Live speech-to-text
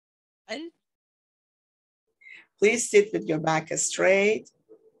Please sit with your back straight,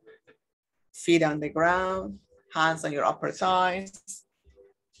 feet on the ground, hands on your upper thighs.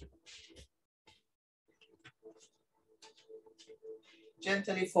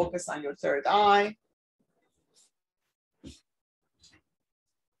 Gently focus on your third eye.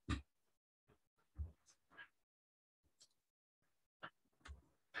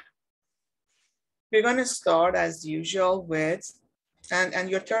 We're going to start as usual with, and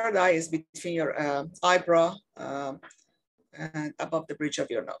your third eye is between your eyebrow and above the bridge of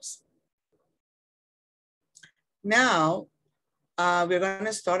your nose. Now, we're going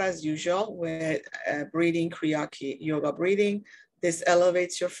to start as usual with breathing, Kriya Yoga breathing. This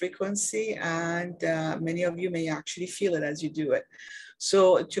elevates your frequency, and many of you may actually feel it as you do it.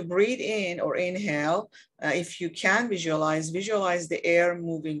 So to breathe in or inhale, if you can visualize the air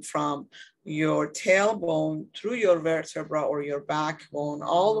moving from your tailbone through your vertebra or your backbone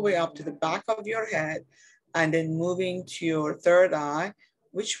all the way up to the back of your head, and then moving to your third eye,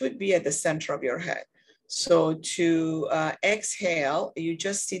 which would be at the center of your head. So to exhale, you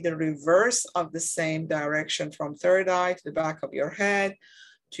just see the reverse of the same direction from third eye to the back of your head,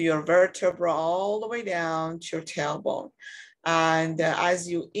 to your vertebra, all the way down to your tailbone. And as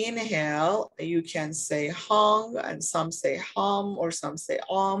you inhale, you can say hung, and some say hum, or some say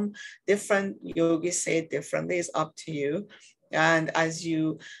Different yogis say it differently, it's up to you. And as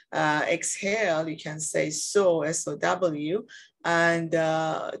you exhale, you can say so, S-O-W, and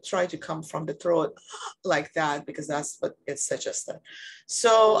try to come from the throat like that, because that's what it's suggested.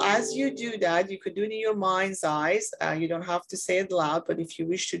 So as you do that, you could do it in your mind's eyes. You don't have to say it loud, but if you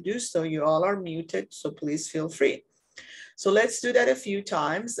wish to do so, you all are muted, so please feel free. So let's do that a few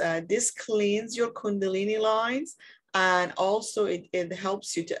times. This cleans your Kundalini lines, and also it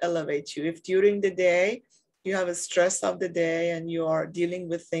helps you to elevate you. If during the day you have a stress of the day and you are dealing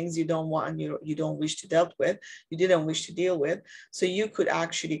with things you don't want and you don't wish to didn't wish to deal with, so you could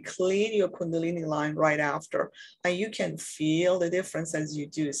actually clean your Kundalini line right after, and you can feel the difference as you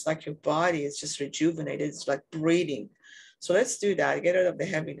do. It's like your body is just rejuvenated. It's like breathing. So let's do that. Get rid of the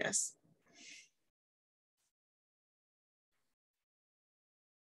heaviness.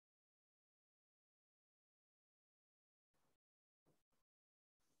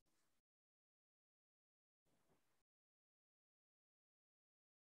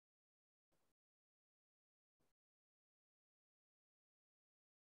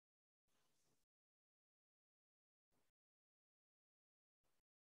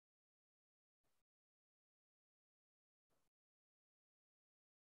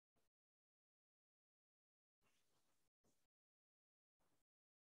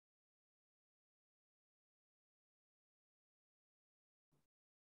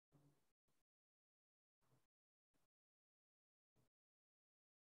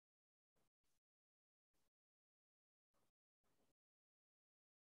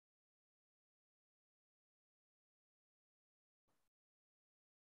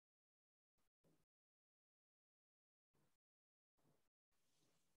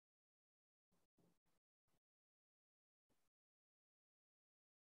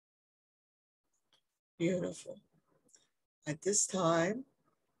 Beautiful. At this time,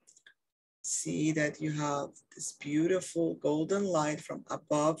 see that you have this beautiful golden light from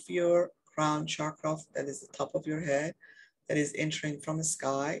above your crown chakra, that is the top of your head, that is entering from the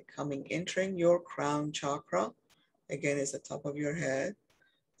sky, entering your crown chakra. Again, is the top of your head,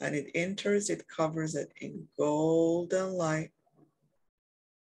 and it enters, it covers it in golden light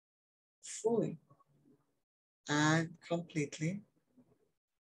fully and completely.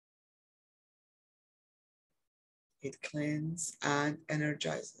 It cleanses and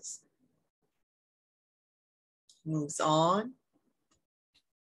energizes. Moves on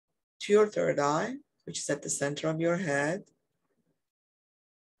to your third eye, which is at the center of your head.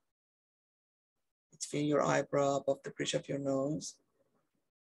 Between your eyebrow, above the bridge of your nose.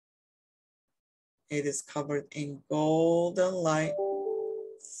 It is covered in golden light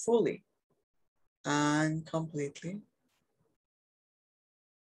fully and completely.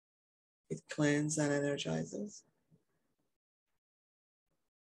 It cleanses and energizes.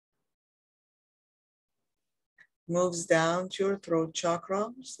 Moves down to your throat chakra,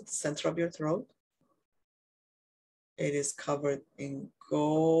 which is at the center of your throat. It is covered in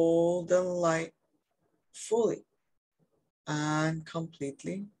golden light fully and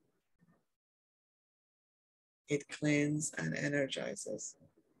completely. It cleanses and energizes.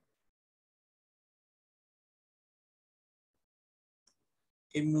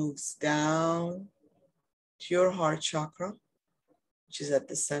 It moves down to your heart chakra, which is at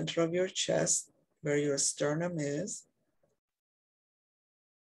the center of your chest, where your sternum is.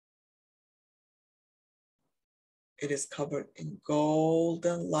 It is covered in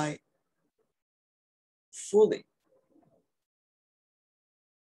golden light fully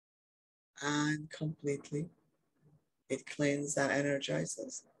and completely. It cleanses and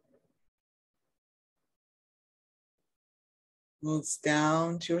energizes. Moves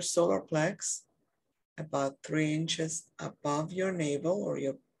down to your solar plex, about 3 inches above your navel or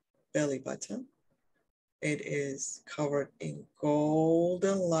your belly button. It is covered in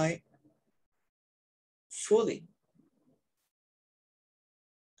golden light fully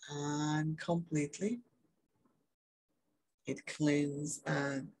and completely. It cleanses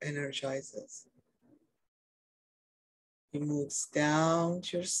and energizes. It moves down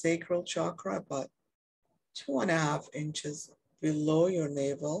to your sacral chakra, about 2.5 inches below your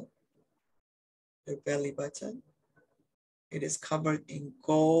navel, your belly button. It is covered in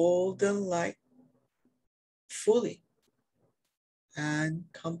golden light fully and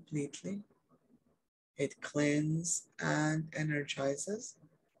completely. It cleanses and energizes.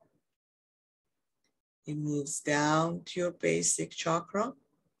 It moves down to your basic chakra,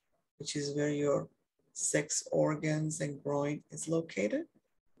 which is where your sex organs and groin is located.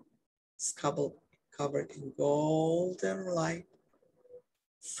 It's covered in golden light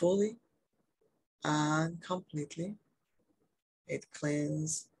fully and completely. It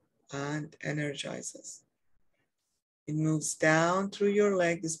cleanses and energizes. It moves down through your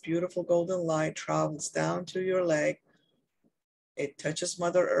leg. This beautiful golden light travels down through your leg. It touches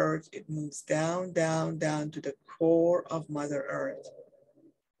Mother Earth. It moves down, down, down to the core of Mother Earth.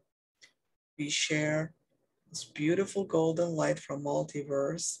 We share this beautiful golden light from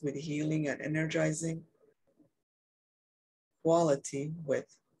multiverse with healing and energizing quality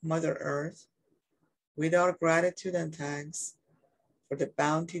with Mother Earth, with our gratitude and thanks for the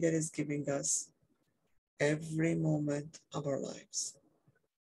bounty that is giving us every moment of our lives.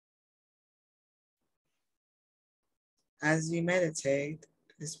 As we meditate,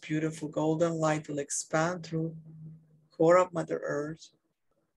 this beautiful golden light will expand through core of Mother Earth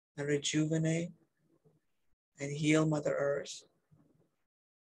and rejuvenate and heal Mother Earth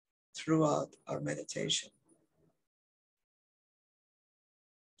throughout our meditation.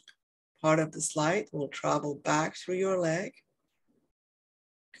 Part of this light will travel back through your leg,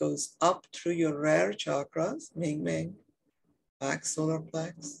 goes up through your rare chakras, Ming Ming, back solar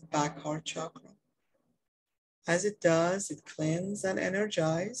plex, back heart chakra. As it does, it cleanses and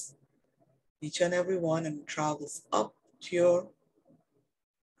energizes each and every one and travels up to your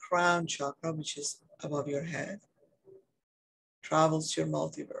crown chakra, which is above your head, travels to your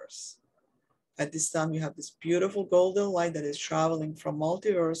multiverse. At this time, you have this beautiful golden light that is traveling from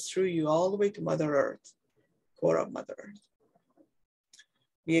multiverse through you all the way to Mother Earth, core of Mother Earth.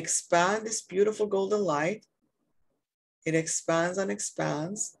 We expand this beautiful golden light. It expands and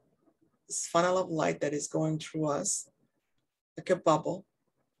expands. This funnel of light that is going through us like a bubble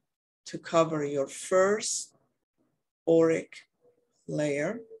to cover your first auric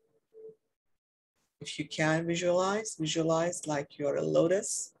layer. If you can visualize like you're a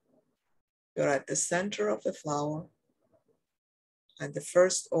lotus. You're at the center of the flower, and the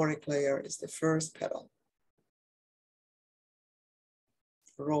first auric layer is the first petal,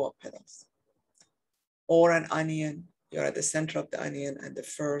 row of petals. Or an onion, you're at the center of the onion and the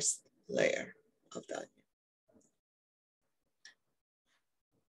first layer of the onion.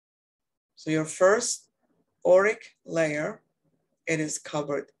 So your first auric layer, it is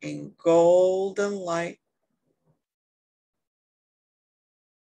covered in golden light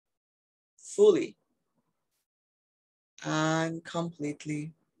fully and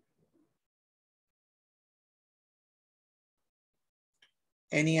completely.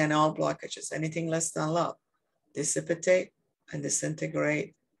 Any and all blockages, anything less than love, dissipate and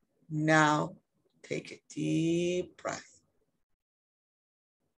disintegrate. Now take a deep breath.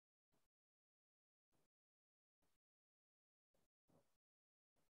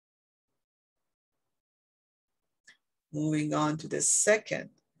 Moving on to the second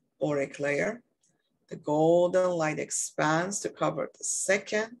auric layer, the golden light expands to cover the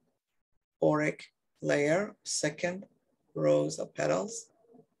second auric layer, second rows of petals,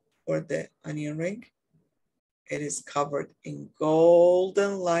 or the onion ring. It is covered in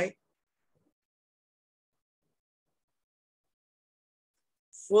golden light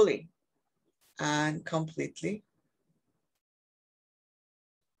fully and completely.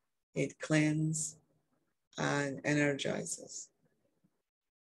 It cleanses and energizes.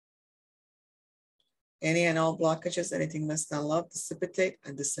 Any and all blockages, anything less than love, dissipate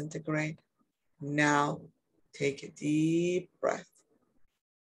and disintegrate. Now take a deep breath.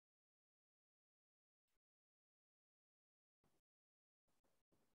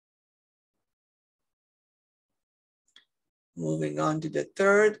 Moving on to the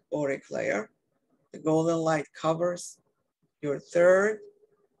third auric layer. The golden light covers your third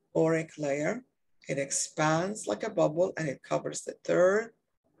auric layer. It expands like a bubble and it covers the third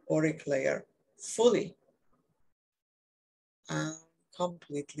auric layer fully and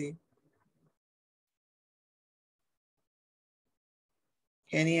completely.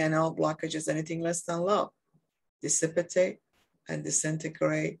 Any and all blockages, anything less than love, dissipate and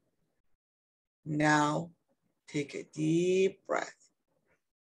disintegrate. Now, take a deep breath.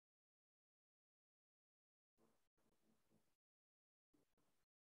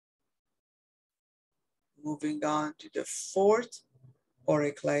 Moving on to the fourth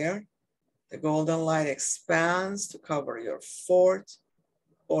auric layer. The golden light expands to cover your fourth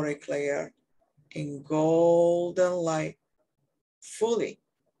auric layer in golden light fully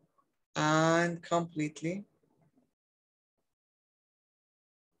and completely.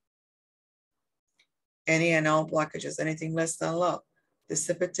 Any and all blockages, anything less than love,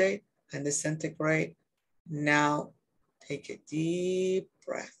 dissipate and disintegrate. Now, take a deep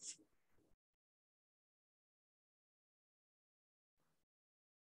breath.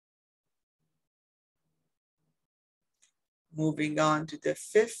 Moving on to the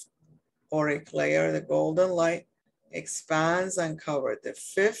fifth auric layer, the golden light expands and covers the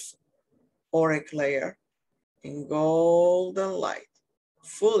fifth auric layer in golden light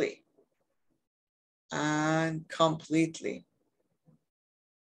fully and completely.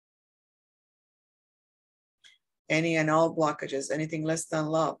 Any and all blockages, anything less than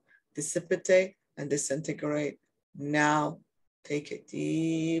love, dissipate and disintegrate. Now, take a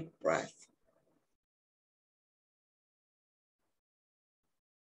deep breath.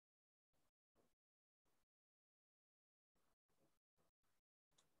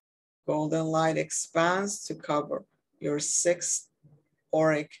 Golden light expands to cover your sixth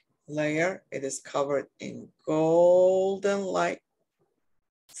auric layer. It is covered in golden light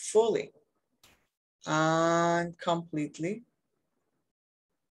fully and completely.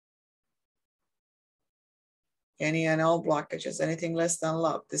 Any and all blockages, anything less than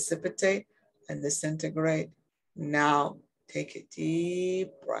love, dissipate and disintegrate. Now, take a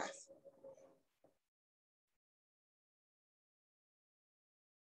deep breath.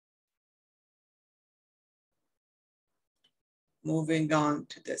 Moving on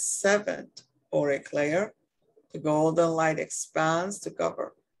to the seventh auric layer, the golden light expands to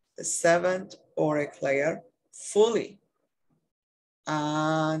cover the seventh auric layer fully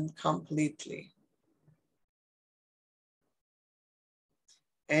and completely.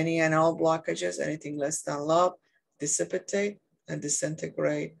 Any and all blockages, anything less than love, dissipate and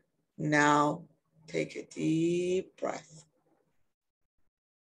disintegrate. Now, take a deep breath.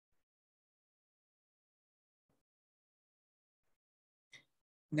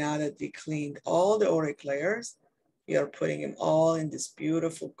 Now that we cleaned all the auric layers, we are putting them all in this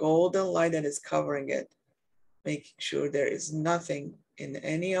beautiful golden light that is covering it, making sure there is nothing in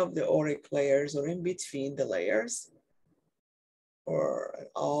any of the auric layers or in between the layers, or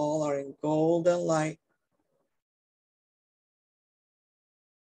all are in golden light.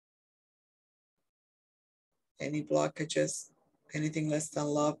 Any blockages, anything less than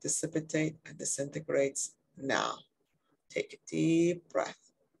love, dissipate and disintegrates now. Take a deep breath.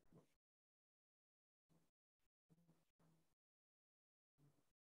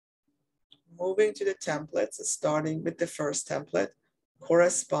 Moving to the templates, starting with the first template,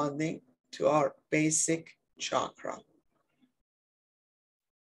 corresponding to our basic chakra.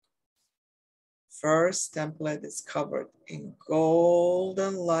 First template is covered in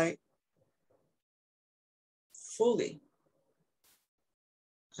golden light fully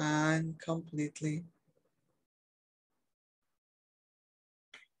and completely.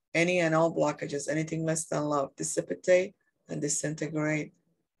 Any and all blockages, anything less than love, dissipate and disintegrate.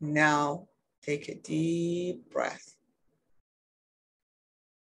 Now, take a deep breath.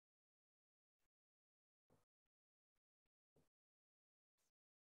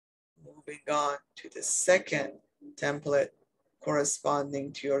 Moving on to the second template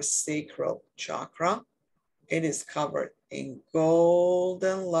corresponding to your sacral chakra. It is covered in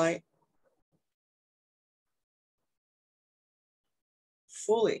golden light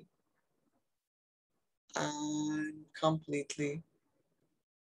fully and completely.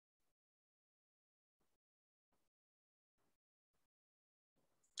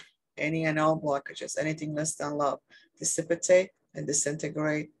 Any and all blockages, anything less than love, dissipate and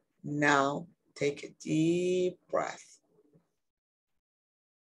disintegrate. Now, take a deep breath.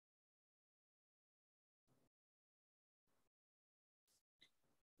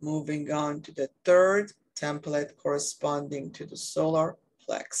 Moving on to the third template corresponding to the solar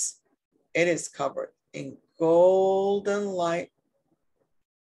plex. It is covered in golden light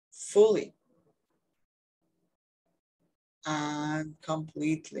fully and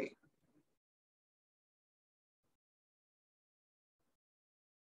completely.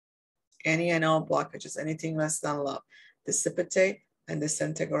 Any and all blockages, anything less than love, dissipate and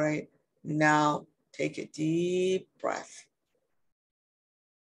disintegrate. Now take a deep breath.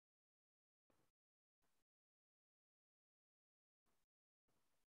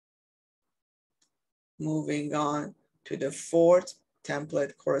 Moving on to the fourth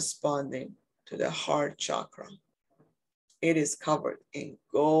template corresponding to the heart chakra. It is covered in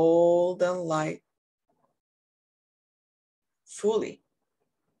golden light fully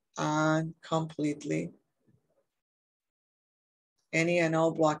and completely. Any and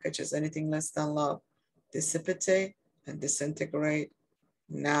all blockages, anything less than love, dissipate and disintegrate.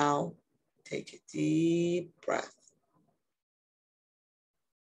 Now take a deep breath.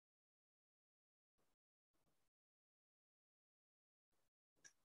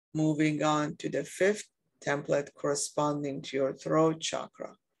 Moving on to the fifth template corresponding to your throat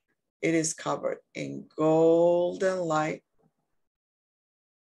chakra. It is covered in golden light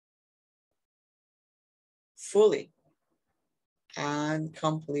fully and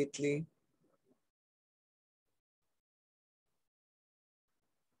completely.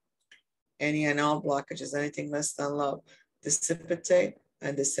 Any and all blockages, anything less than love, dissipate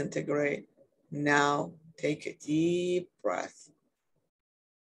and disintegrate. Now take a deep breath.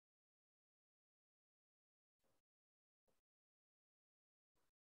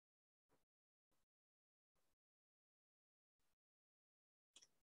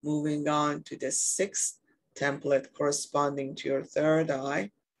 Moving on to the sixth template corresponding to your third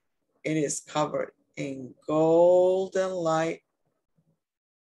eye. It is covered in golden light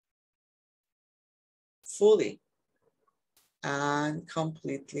fully and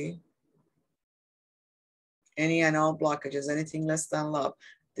completely. Any and all blockages, anything less than love,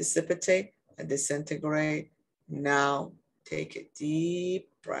 dissipate and disintegrate. Now take a deep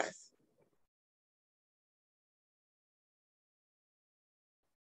breath.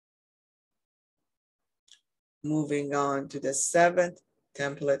 Moving on to the seventh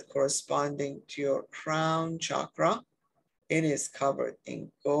template corresponding to your crown chakra. It is covered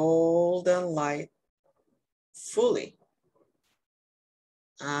in golden light fully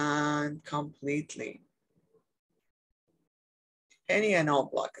and completely. Any and all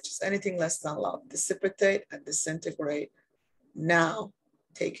blockages, anything less than love, dissipate and disintegrate. Now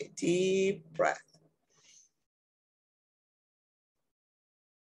take a deep breath.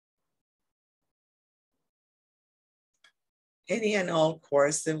 Any and all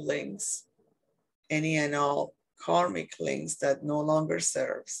coercive links, any and all karmic links that no longer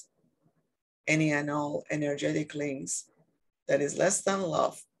serves, any and all energetic links that is less than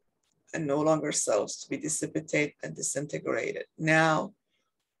love and no longer serves to be dissipated and disintegrated. Now,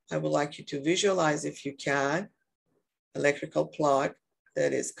 I would like you to visualize, if you can, electrical plug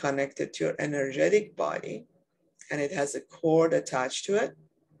that is connected to your energetic body, and it has a cord attached to it.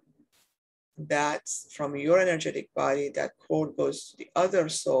 That's from your energetic body, that cord goes to the other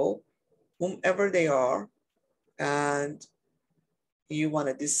soul, whomever they are, and you want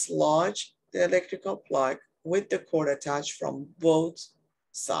to dislodge the electrical plug with the cord attached from both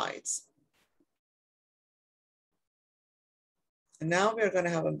sides. And now we're going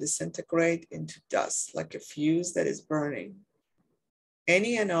to have them disintegrate into dust, like a fuse that is burning.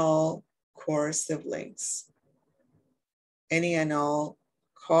 Any and all coercive links, any and all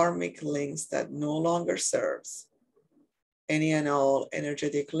karmic links that no longer serves, any and all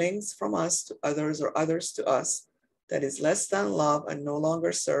energetic links from us to others or others to us that is less than love and no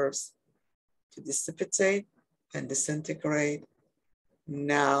longer serves, to dissipate and disintegrate.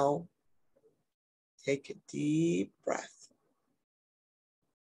 Now take a deep breath.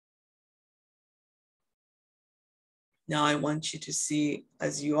 Now I want you to see,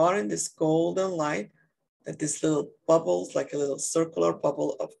 as you are in this golden light, that this little bubbles, like a little circular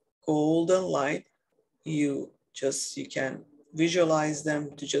bubble of golden light, you can visualize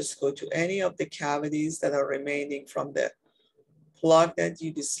them to just go to any of the cavities that are remaining from the plug that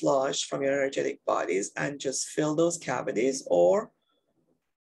you dislodged from your energetic bodies and just fill those cavities. Or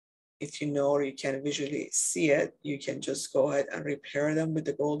if you know or you can visually see it, you can just go ahead and repair them with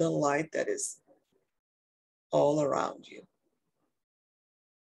the golden light that is all around you.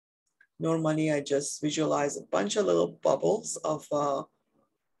 Normally, I just visualize a bunch of little bubbles of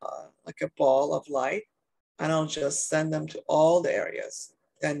like a ball of light, and I'll just send them to all the areas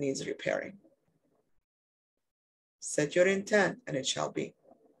that needs repairing. Set your intent and it shall be.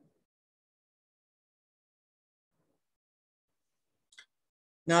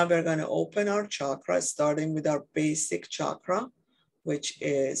 Now we're going to open our chakra, starting with our basic chakra, which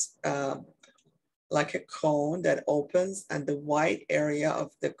is like a cone that opens, and the white area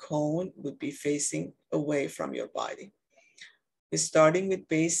of the cone would be facing away from your body. We're starting with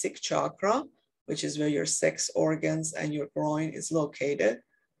basic chakra, which is where your sex organs and your groin is located.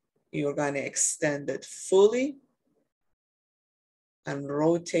 You're going to extend it fully and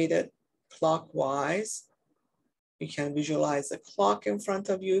rotate it clockwise. You can visualize a clock in front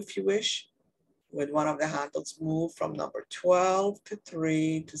of you if you wish, with one of the handles move from number 12 to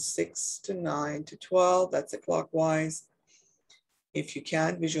 3 to 6 to 9 to 12. That's a clockwise. If you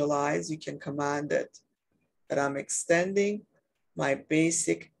can't visualize, you can command it that I'm extending my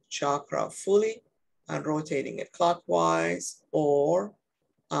basic chakra fully and rotating it clockwise, or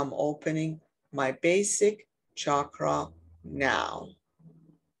I'm opening my basic chakra now.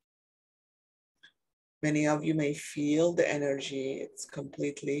 Many of you may feel the energy. It's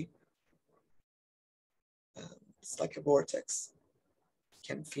completely, it's like a vortex.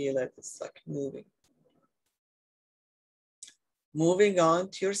 You can feel it, it's like moving. Moving on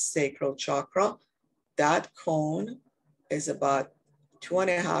to your sacral chakra, that cone is about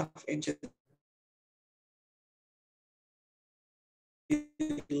 2.5 inches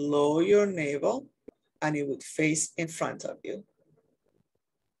below your navel, and it would face in front of you.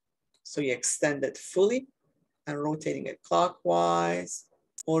 So you extend it fully and rotating it clockwise,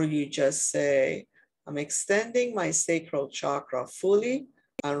 or you just say, I'm extending my sacral chakra fully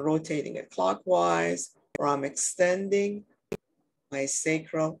and rotating it clockwise, or I'm extending my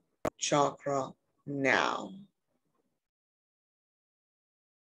sacral chakra now.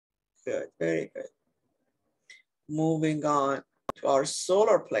 Good, very good. Moving on to our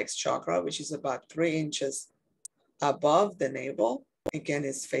solar plex chakra, which is about 3 inches above the navel. Again,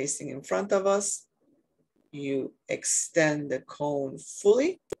 it's facing in front of us. You extend the cone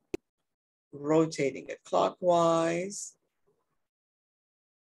fully, rotating it clockwise,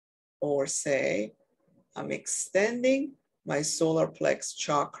 or say, I'm extending my solar plex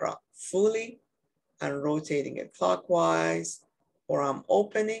chakra fully and rotating it clockwise, or I'm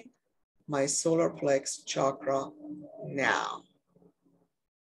opening my solar plex chakra now.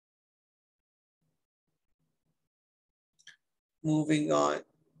 Moving on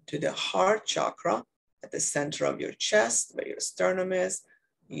to the heart chakra at the center of your chest, where your sternum is,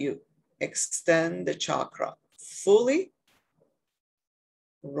 you extend the chakra fully,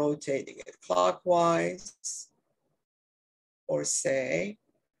 rotating it clockwise, or say,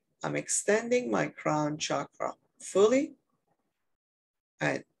 I'm extending my crown chakra fully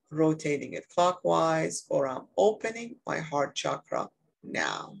and rotating it clockwise, or I'm opening my heart chakra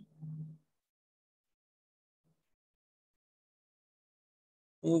now.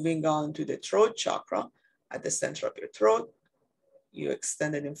 Moving on to the throat chakra at the center of your throat, you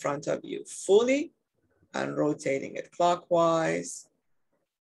extend it in front of you fully and rotating it clockwise,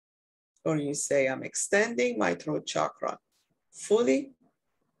 or you say, I'm extending my throat chakra fully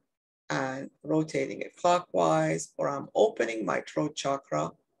and rotating it clockwise, or I'm opening my throat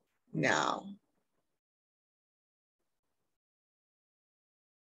chakra now.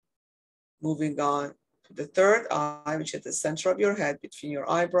 Moving on to the third eye, which is the center of your head, between your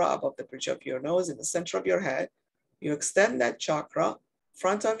eyebrow, above the bridge of your nose, in the center of your head. You extend that chakra in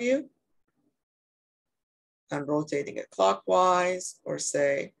front of you and rotating it clockwise, or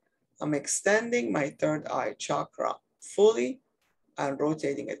say, I'm extending my third eye chakra fully and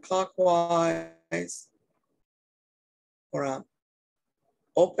rotating it clockwise, or I'm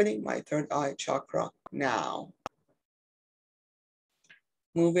opening my third eye chakra now.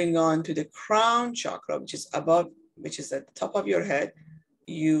 Moving on to the crown chakra, which is above, which is at the top of your head.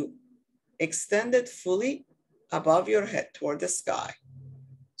 You extend it fully above your head toward the sky.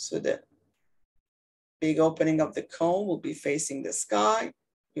 So the big opening of the cone will be facing the sky.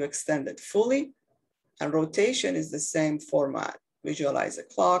 You extend it fully, and rotation is the same format. Visualize a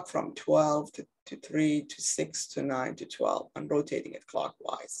clock from 12 to 3 to 6 to 9 to 12, and rotating it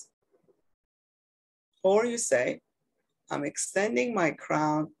clockwise. Or you say, I'm extending my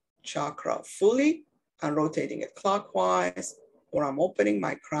crown chakra fully and rotating it clockwise, or I'm opening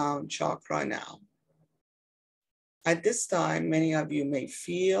my crown chakra now. At this time, many of you may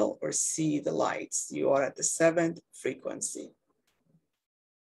feel or see the lights. You are at the 7th frequency.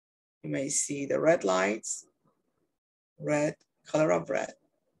 You may see the red lights, red, color of red.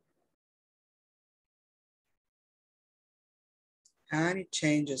 And it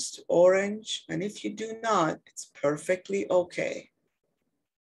changes to orange. And if you do not, it's perfectly okay.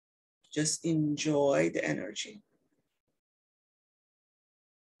 Just enjoy the energy.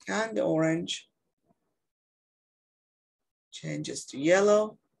 And the orange changes to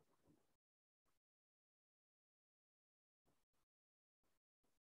yellow.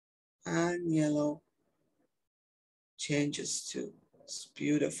 And yellow changes to this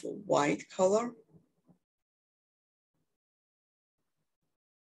beautiful white color.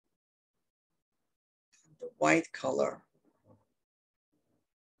 The white color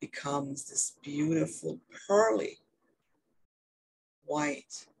becomes this beautiful pearly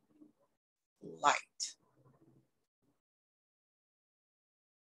white light.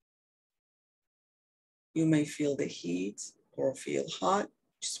 You may feel the heat or feel hot,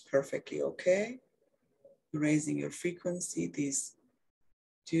 which is perfectly okay. Raising your frequency, these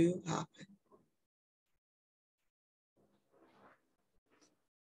do happen.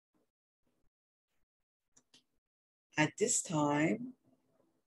 At this time,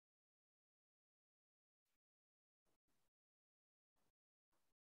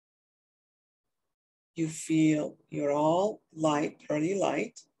 you feel you're all light, pearly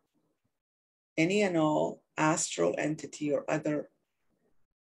light. Any and all astral entity or other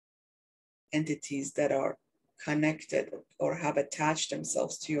entities that are connected or have attached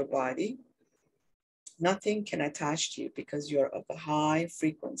themselves to your body, nothing can attach to you because you're of a high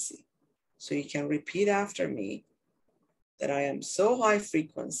frequency. So you can repeat after me that I am so high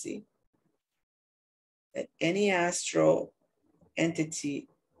frequency that any astral entity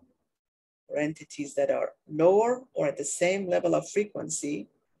or entities that are lower or at the same level of frequency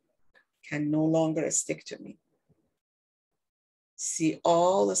can no longer stick to me. See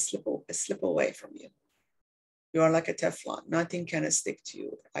all the slip away from you. You are like a Teflon. Nothing can stick to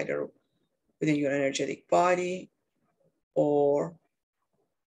you, either within your energetic body or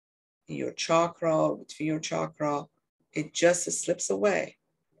in your chakra, between your chakra. It just slips away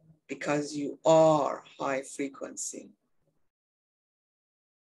because you are high frequency.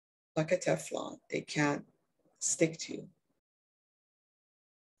 Like a Teflon, they can't stick to you.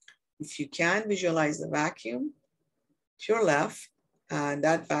 If you can visualize the vacuum to your left, and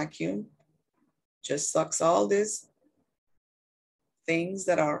that vacuum just sucks all these things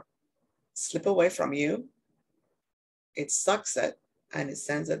that are slip away from you. It sucks it and it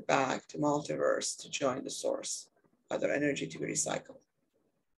sends it back to multiverse to join the source, other energy to be recycled.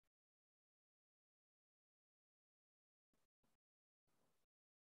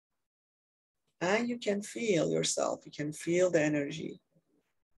 And you can feel yourself, you can feel the energy.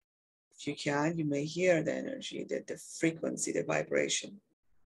 If you can, you may hear the energy, the frequency, the vibration.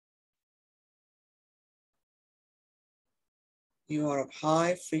 You are of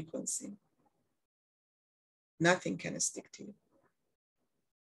high frequency. Nothing can stick to you.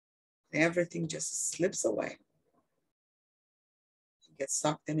 Everything just slips away. It gets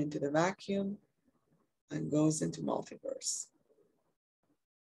sucked into the vacuum and goes into multiverse.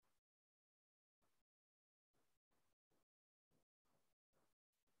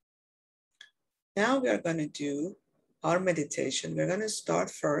 Now we are going to do our meditation. We're going to start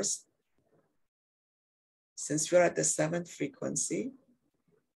first. Since we're at the 7th frequency,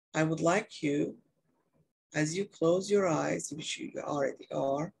 I would like you, as you close your eyes, which you already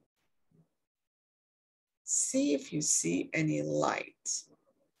are, see if you see any light,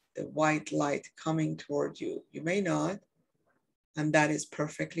 the white light coming toward you. You may not, and that is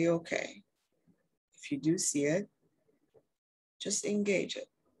perfectly okay. If you do see it, just engage it.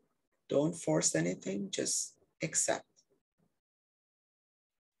 Don't force anything, just accept.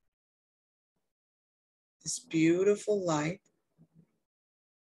 This beautiful light,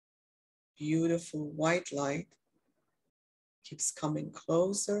 beautiful white light, keeps coming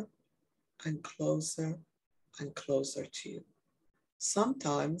closer and closer and closer to you.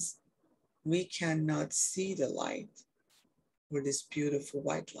 Sometimes we cannot see the light or this beautiful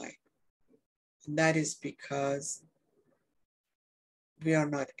white light. And that is because we are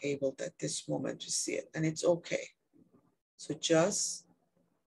not able at this moment to see it, and it's okay. So just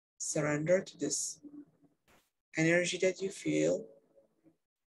surrender to this energy that you feel.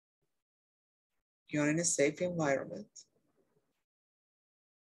 You're in a safe environment.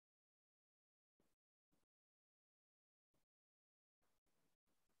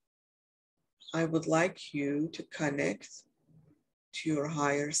 I would like you to connect to your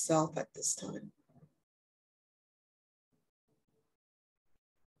higher self at this time.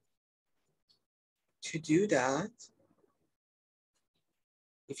 To do that,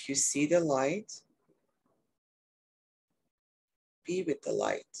 if you see the light, be with the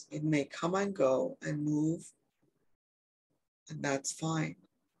light. It may come and go and move, and that's fine.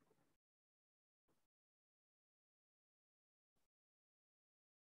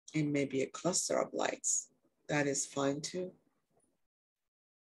 It may be a cluster of lights. That is fine too.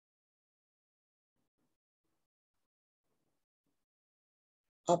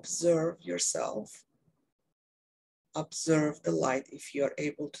 Observe yourself. Observe the light if you are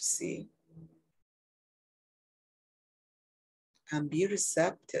able to see. And be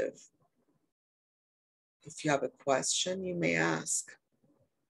receptive. If you have a question, you may ask.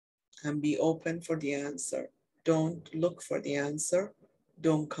 And be open for the answer. Don't look for the answer.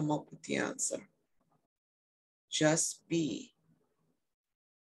 Don't come up with the answer. Just be.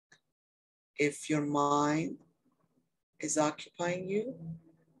 If your mind is occupying you,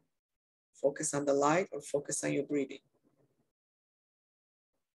 focus on the light or focus on your breathing.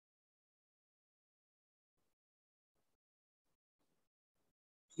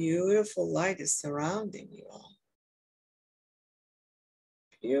 Beautiful light is surrounding you all.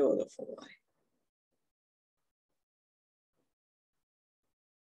 Beautiful light.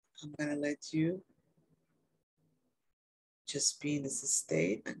 I'm going to let you just be in this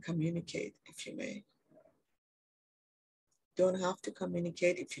state and communicate if you may. Don't have to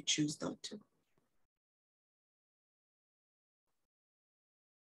communicate if you choose not to.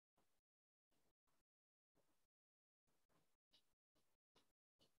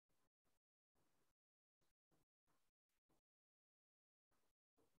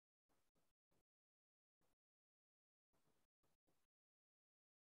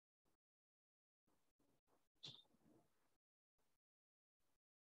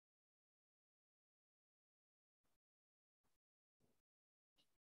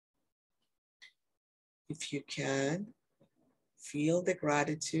 If you can, feel the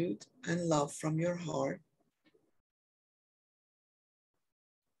gratitude and love from your heart.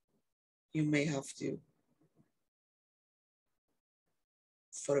 You may have to,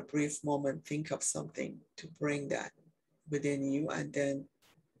 for a brief moment, think of something to bring that within you and then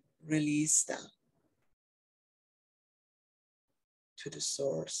release that to the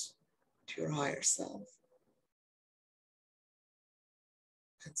source, to your higher self.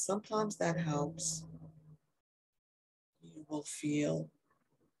 And sometimes that helps. You will feel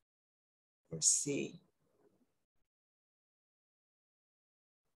or see,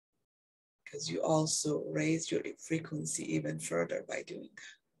 because you also raise your frequency even further by doing that.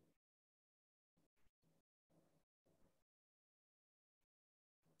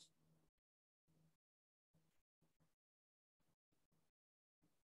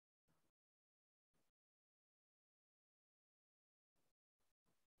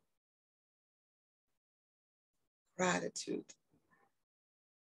 Gratitude,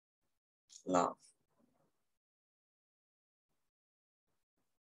 love.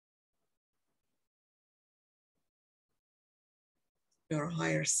 Your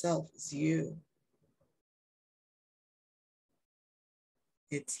higher self is you.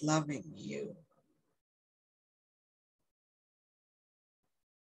 It's loving you.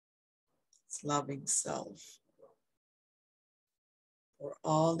 It's loving self. For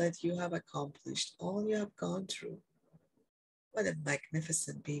all that you have accomplished, all you have gone through. What a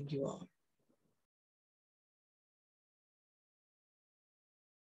magnificent being you are.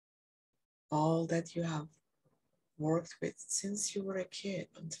 All that you have worked with since you were a kid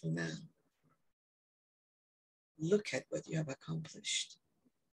until now. Look at what you have accomplished.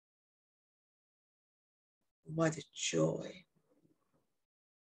 What a joy.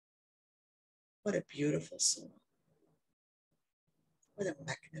 What a beautiful soul. What a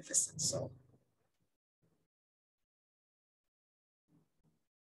magnificent soul.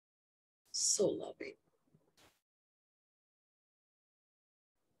 So loving.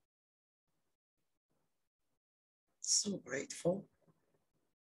 So grateful.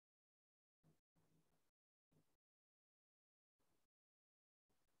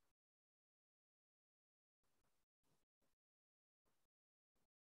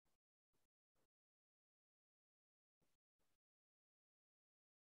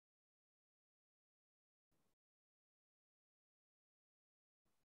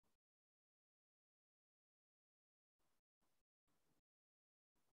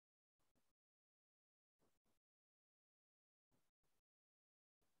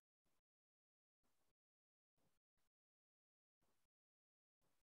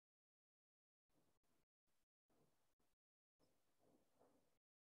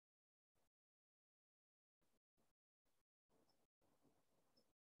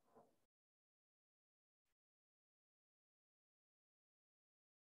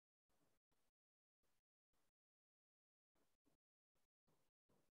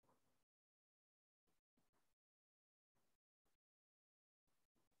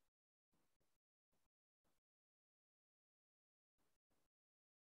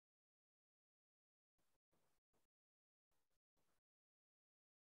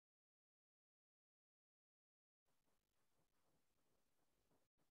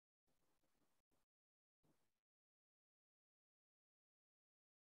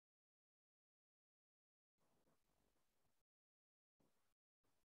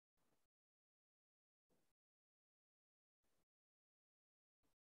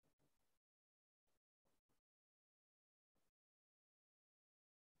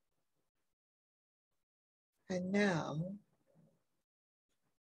 And now,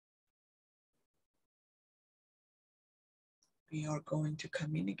 we are going to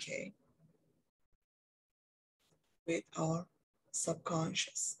communicate with our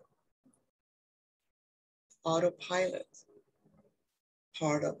subconscious, autopilot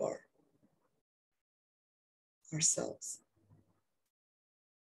part of ourselves.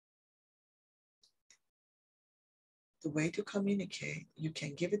 The way to communicate, you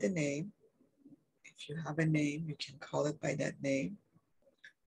can give it a name. If you have a name, you can call it by that name.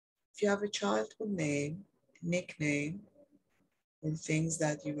 If you have a childhood name, nickname, or things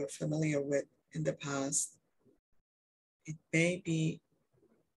that you were familiar with in the past, it may be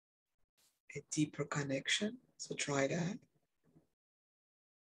a deeper connection, so try that.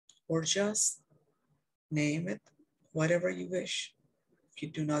 Or just name it whatever you wish. If you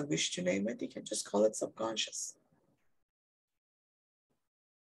do not wish to name it, you can just call it subconscious.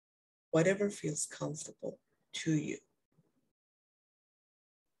 Whatever feels comfortable to you.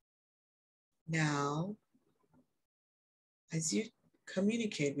 Now, as you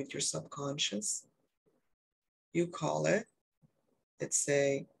communicate with your subconscious, you call it, let's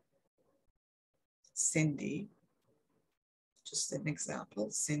say, Cindy. Just an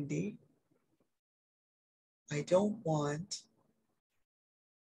example, Cindy, I don't want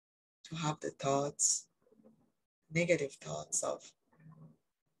to have the thoughts, negative thoughts of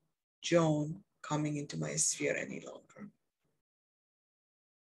Joan coming into my sphere any longer.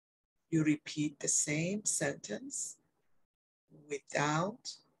 You repeat the same sentence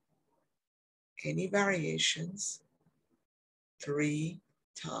without any variations 3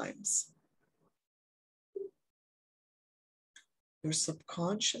 times. Your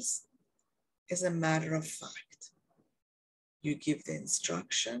subconscious is a matter of fact. You give the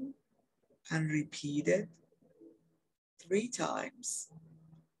instruction and repeat it 3 times,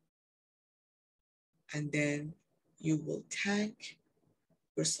 and then you will thank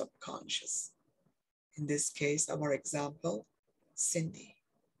your subconscious. In this case, our example, Cindy.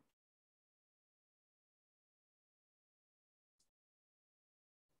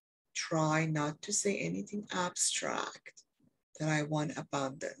 Try not to say anything abstract that I want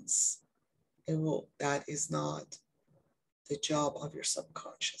abundance. That is not the job of your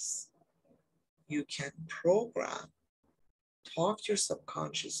subconscious. You can program, talk to your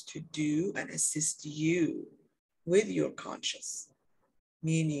subconscious to do and assist you with your conscious,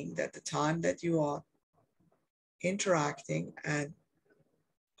 meaning that the time that you are interacting and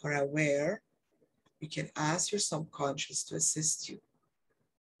are aware, you can ask your subconscious to assist you.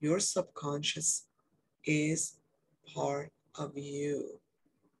 Your subconscious is part of you.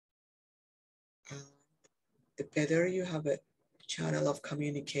 And the better you have a channel of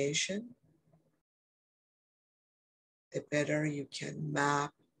communication, the better you can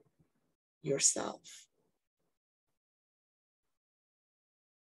map yourself,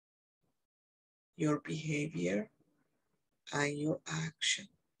 your behavior, and your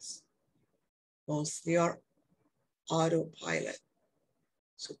actions. Mostly are autopilot.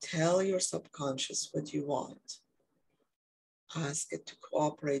 So tell your subconscious what you want. Ask it to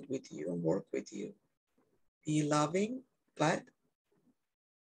cooperate with you and work with you. Be loving, but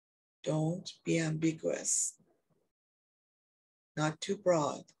don't be ambiguous. Not too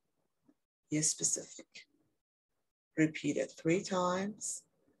broad. Be specific. Repeat it 3 times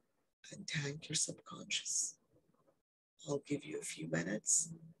and thank your subconscious. I'll give you a few minutes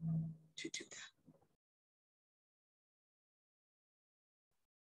to do that.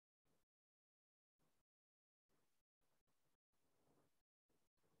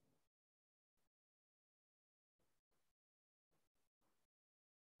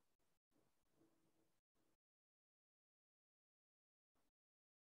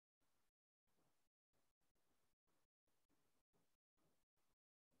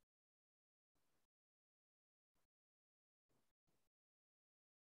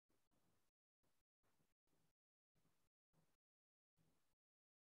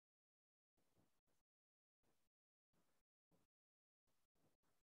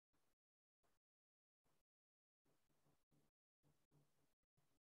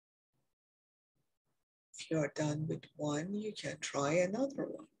 If you are done with one, you can try another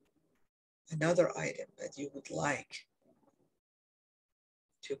one, another item that you would like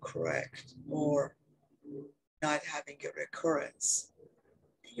to correct or not having a recurrence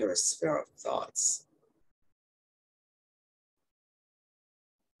in your sphere of thoughts.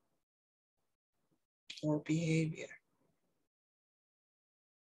 Or behavior.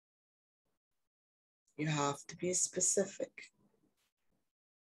 You have to be specific.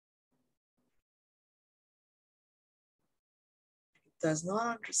 does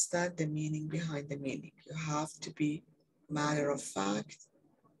not understand the meaning behind the meaning. You have to be matter of fact,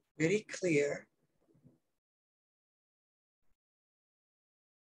 very clear.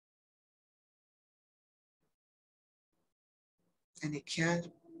 And you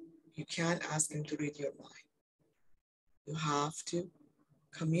can't ask him to read your mind. You have to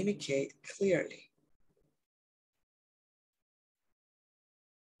communicate clearly.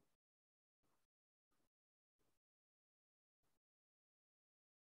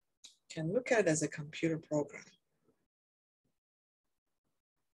 You can look at it as a computer program.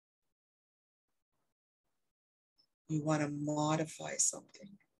 You want to modify something,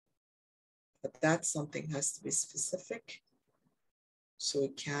 but that something has to be specific so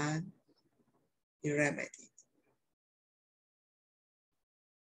it can be remedied.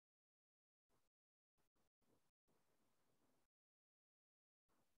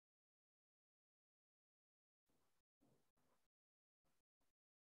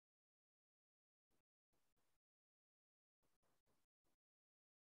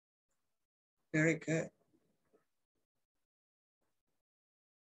 Very good.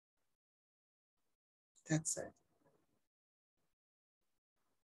 That's it.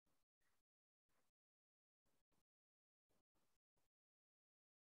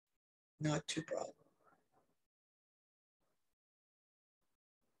 Not too broad.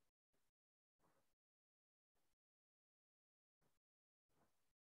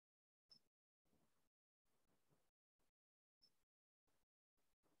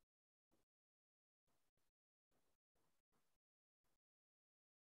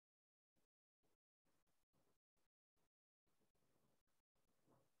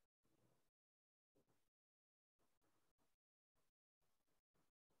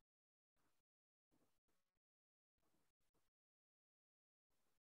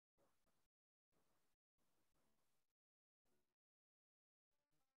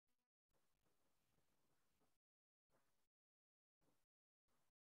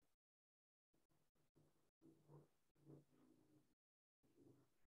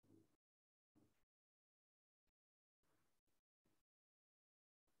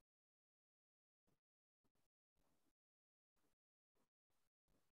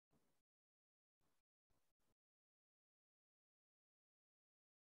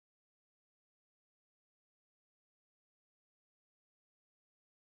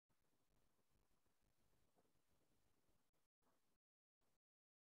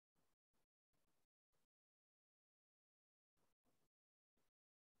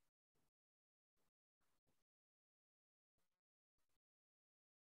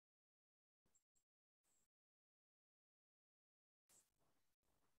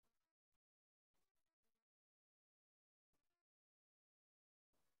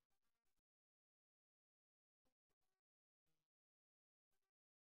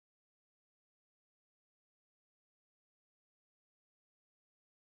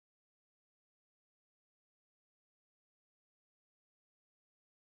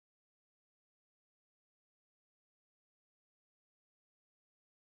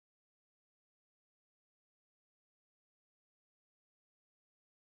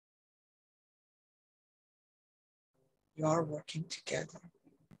 You are working together.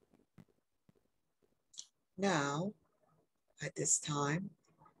 Now, at this time,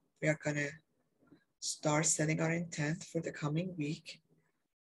 we are going to start setting our intent for the coming week.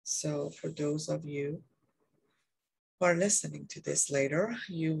 So for those of you who are listening to this later,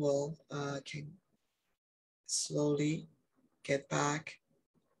 you will can slowly get back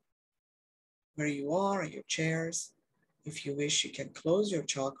where you are in your chairs. If you wish, you can close your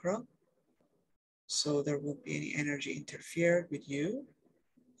chakra so there won't be any energy interfered with you.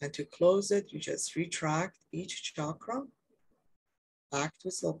 And to close it, you just retract each chakra back to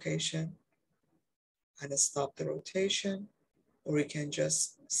its location and stop the rotation. Or you can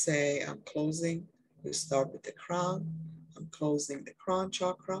just say, I'm closing. You start with the crown. I'm closing the crown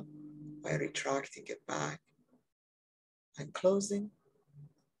chakra by retracting it back and closing.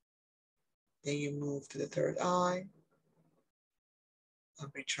 Then you move to the third eye.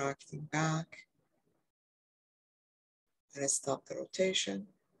 I'm retracting back and I stop the rotation.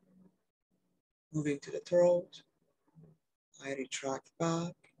 Moving to the throat. I retract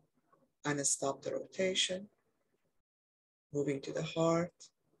back and I stop the rotation. Moving to the heart.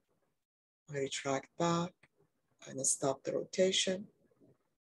 I retract back and I stop the rotation.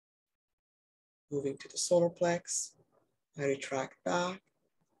 Moving to the solar plex. I retract back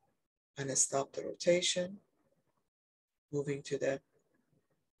and I stop the rotation. Moving to the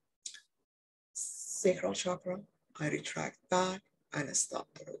sacral chakra, I retract back and I stop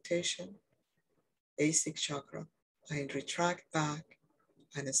the rotation. Basic chakra, and retract back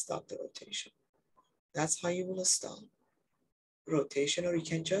and stop the rotation. That's how you will stop rotation, or you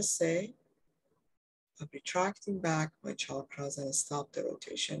can just say, I'm retracting back my chakras and stop the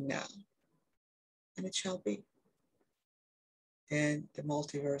rotation now. And it shall be. And the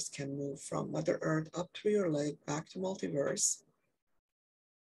multiverse can move from Mother Earth up through your leg back to multiverse.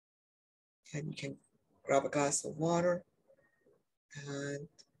 And you can grab a glass of water and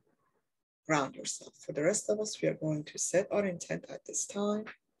ground yourself. For the rest of us, we are going to set our intent at this time